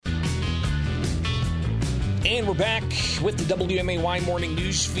And we're back with the WMAY morning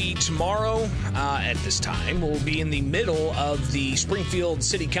news feed tomorrow. At this time, we'll be in the middle of the Springfield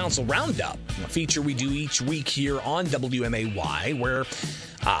City Council Roundup, a feature we do each week here on WMAY, where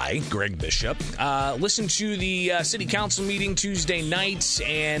I, Greg Bishop, listen to the City Council meeting Tuesday night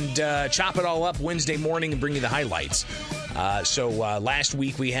and chop it all up Wednesday morning and bring you the highlights. So last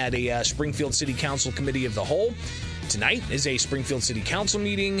week we had a Springfield City Council Committee of the Whole. Tonight is a Springfield City Council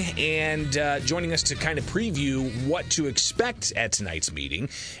meeting, and joining us to kind of preview what to expect at tonight's meeting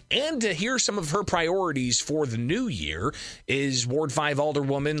and to hear some of her priorities for the new year is Ward 5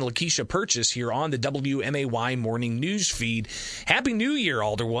 Alderwoman Lakeisha Purchase here on the WMAY morning news feed. Happy New Year,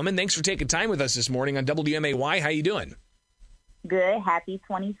 Alderwoman. Thanks for taking time with us this morning on WMAY. How you doing? Good. Happy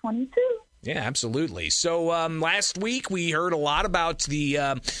 2022. Yeah, absolutely. So last week we heard a lot about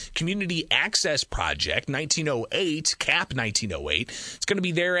the Community Access Project 1908, CAP 1908. It's going to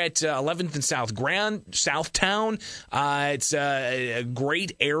be there at 11th and Southtown. It's a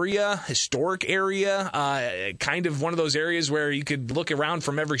great area, historic area, kind of one of those areas where you could look around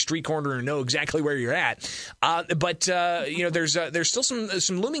from every street corner and know exactly where you're at. But there's still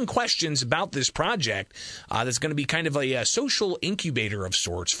some looming questions about this project that's going to be kind of a social incubator of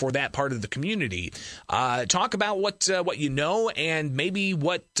sorts for that part of the community. Talk about what you know and maybe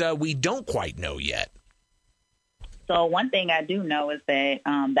what we don't quite know yet. So one thing I do know is that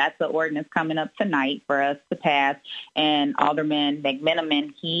that's the ordinance coming up tonight for us to pass. And Alderman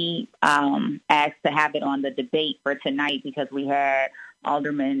McMenamin, he asked to have it on the debate for tonight because we had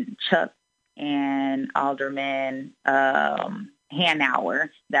Alderman Chuck and Alderman Hanauer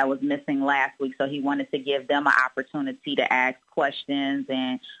that was missing last week. So he wanted to give them an opportunity to ask questions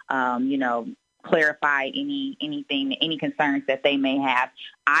and, clarify any concerns that they may have.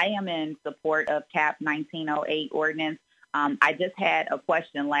 I am in support of CAP 1908 ordinance. I just had a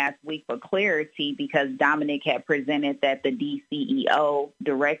question last week for clarity because Dominic had presented that the DCEO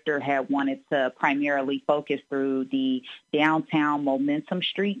director had wanted to primarily focus through the Downtown Momentum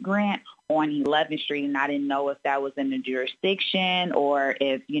Street grant on 11th Street, and I didn't know if that was in the jurisdiction or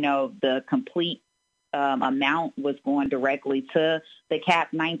if, the complete amount was going directly to the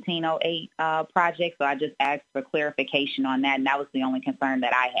CAP 1908 project. So I just asked for clarification on that, and that was the only concern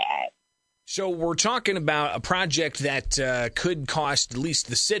that I had. So we're talking about a project that could cost at least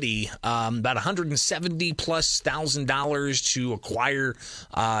the city about $170,000+ to acquire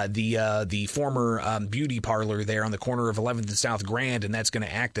the former beauty parlor there on the corner of 11th and South Grand, and that's going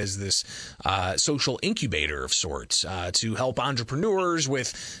to act as this social incubator of sorts to help entrepreneurs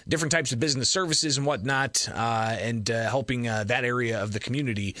with different types of business services and whatnot, and helping that area of the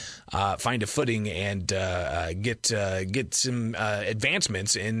community find a footing and get some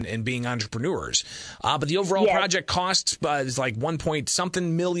advancements in being entrepreneurs. But the overall project cost is like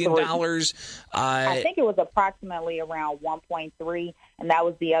 $1.something million. I think it was approximately around 1.3, and that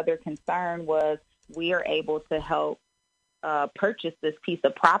was the other concern was we are able to help purchase this piece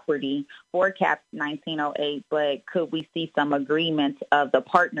of property for CAP 1908, but could we see some agreements of the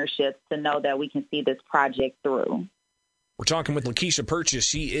partnerships to know that we can see this project through? We're talking with Lakeisha Purchase.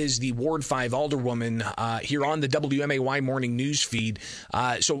 She is the Ward 5 Alderwoman here on the WMAY morning news feed.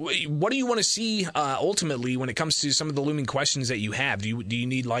 So what do you want to see ultimately when it comes to some of the looming questions that you have? Do you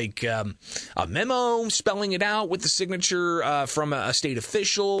need like a memo spelling it out with the signature from a state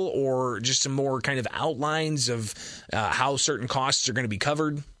official, or just some more kind of outlines of how certain costs are going to be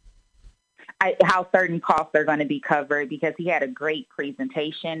covered? How certain costs are going to be covered, because he had a great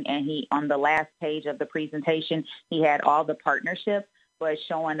presentation, and he, on the last page of the presentation, he had all the partnerships, but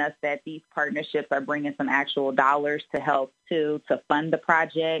showing us that these partnerships are bringing some actual dollars to help to fund the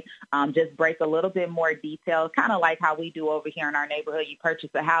project. Just break a little bit more detail, kind of like how we do over here in our neighborhood. You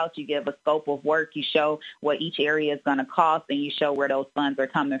purchase a house, you give a scope of work, you show what each area is going to cost, and you show where those funds are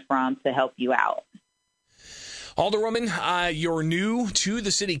coming from to help you out. Alderwoman, you're new to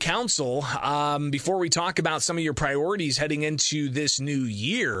the city council. Before we talk about some of your priorities heading into this new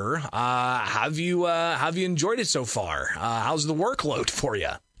year, have you enjoyed it so far? How's the workload for you?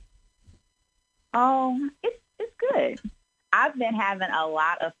 Oh, it's good. I've been having a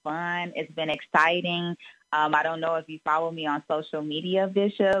lot of fun. It's been exciting. I don't know if you follow me on social media,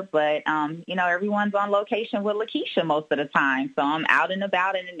 Bishop, but, everyone's on location with Lakeisha most of the time. So I'm out and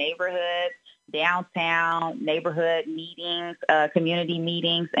about in the neighborhood, downtown, neighborhood meetings, community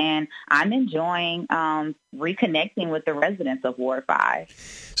meetings, and I'm enjoying reconnecting with the residents of Ward 5.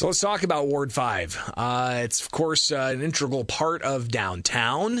 So let's talk about Ward 5. It's, of course, an integral part of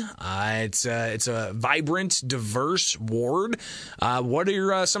downtown. It's a vibrant, diverse ward. What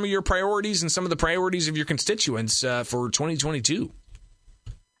are some of your priorities and some of the priorities of your constituents for 2022?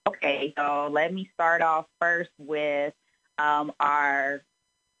 Okay. Okay, so let me start off first with our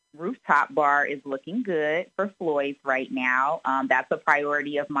rooftop bar is looking good for Floyd's right now. That's a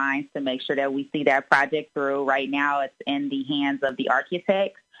priority of mine to make sure that we see that project through. Right now, it's in the hands of the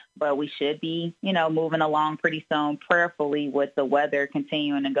architects, but we should be, moving along pretty soon, prayerfully, with the weather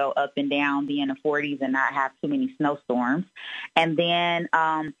continuing to go up and down, be in the 40s and not have too many snowstorms. And then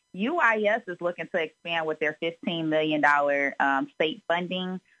UIS is looking to expand with their $15 million state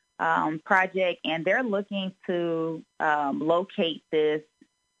funding project, and they're looking to locate this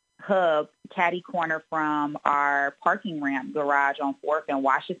hub catty corner from our parking ramp garage on 4th and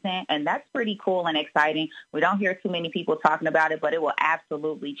Washington, and that's pretty cool and exciting. We don't hear too many people talking about it, but it will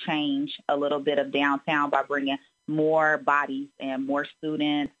absolutely change a little bit of downtown by bringing more bodies and more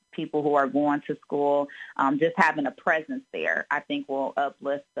students, people who are going to school. Just having a presence there, I think, will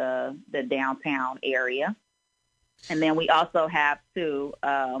uplift the downtown area. And then we also have, too,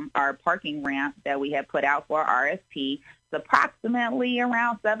 our parking ramp that we have put out for RFP. It's approximately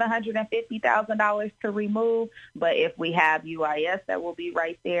around $750,000 to remove. But if we have UIS that will be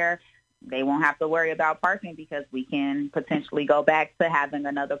right there, they won't have to worry about parking because we can potentially go back to having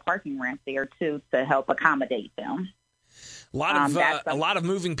another parking ramp there, too, to help accommodate them. A lot of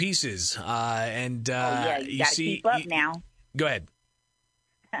moving pieces. You got to keep up now. Go ahead.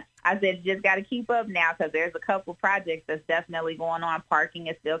 I said, just got to keep up now because there's a couple projects that's definitely going on. Parking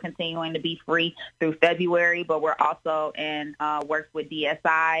is still continuing to be free through February, but we're also in works with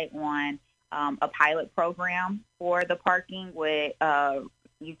DSI on a pilot program for the parking with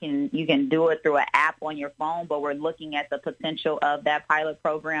you can do it through an app on your phone, but we're looking at the potential of that pilot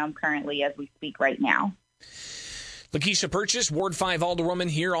program currently as we speak right now. Lakeisha Purchase, Ward 5 Alderwoman,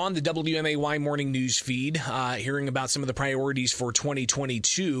 here on the WMAY Morning News Feed, hearing about some of the priorities for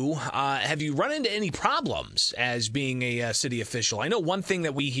 2022. Have you run into any problems as being a city official? I know one thing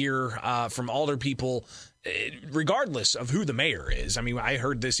that we hear from Alder people, regardless of who the mayor is. I mean, I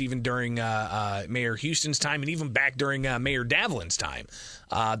heard this even during Mayor Houston's time and even back during Mayor Davlin's time.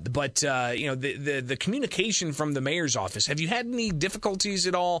 But the communication from the mayor's office, have you had any difficulties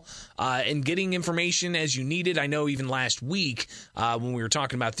at all in getting information as you needed? I know even last week when we were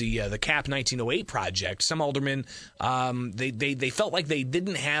talking about the CAP 1908 project, some aldermen, they felt like they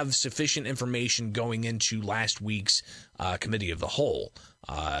didn't have sufficient information going into last week's committee of the whole.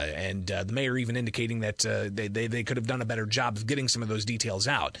 And the mayor even indicating that they could have done a better job of getting some of those details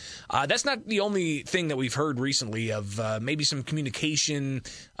out. That's not the only thing that we've heard recently of maybe some communication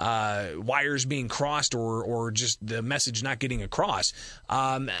wires being crossed or just the message not getting across.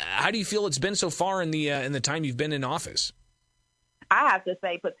 How do you feel it's been so far in the time you've been in office? I have to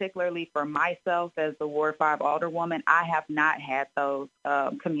say, particularly for myself as the Ward 5 Alderwoman, I have not had those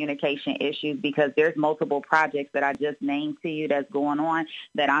communication issues because there's multiple projects that I just named to you that's going on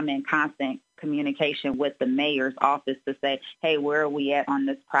that I'm in constant communication with the mayor's office to say, hey, where are we at on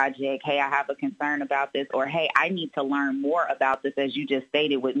this project? Hey, I have a concern about this, or hey, I need to learn more about this, as you just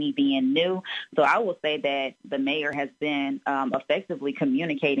stated, with me being new. So I will say that the mayor has been effectively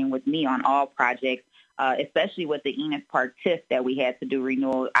communicating with me on all projects. Especially with the Enos Park TIF that we had to do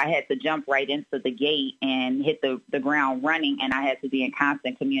renewal. I had to jump right into the gate and hit the ground running, and I had to be in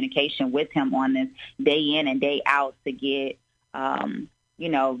constant communication with him on this day in and day out to get,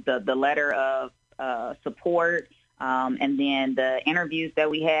 the letter of support, and then the interviews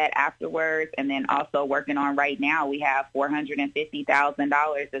that we had afterwards, and then also working on right now, we have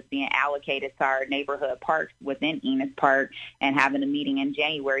 $450,000 that's being allocated to our neighborhood parks within Enos Park, and having a meeting in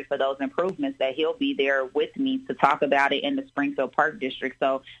January for those improvements that he'll be there with me to talk about it in the Springfield Park District.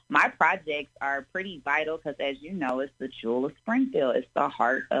 So my projects are pretty vital because, as you know, it's the jewel of Springfield. It's the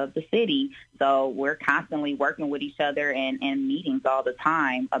heart of the city. So we're constantly working with each other and in meetings all the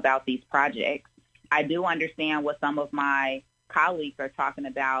time about these projects. I do understand what some of my colleagues are talking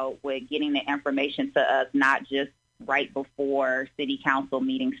about with getting the information to us, not just right before city council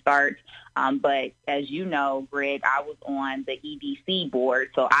meeting starts. But as you know, Greg, I was on the EDC board,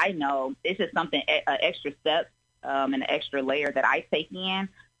 so I know this is something, an extra step, an extra layer that I take in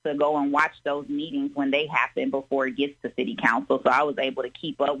to go and watch those meetings when they happen before it gets to city council. So I was able to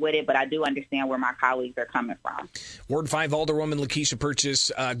keep up with it, but I do understand where my colleagues are coming from. Ward 5 Alderwoman Lakeisha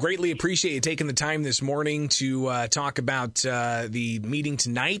Purchase, greatly appreciate you taking the time this morning to talk about the meeting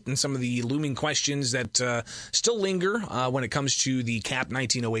tonight and some of the looming questions that still linger when it comes to the CAP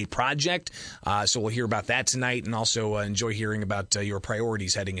 1908 project. So we'll hear about that tonight and also enjoy hearing about your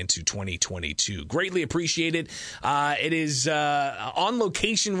priorities heading into 2022. Greatly appreciate it. It is on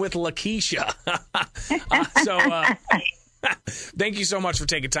location with Lakeisha. Thank you so much for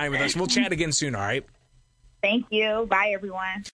taking time with us. We'll chat again soon, all right? Thank you. Bye, everyone.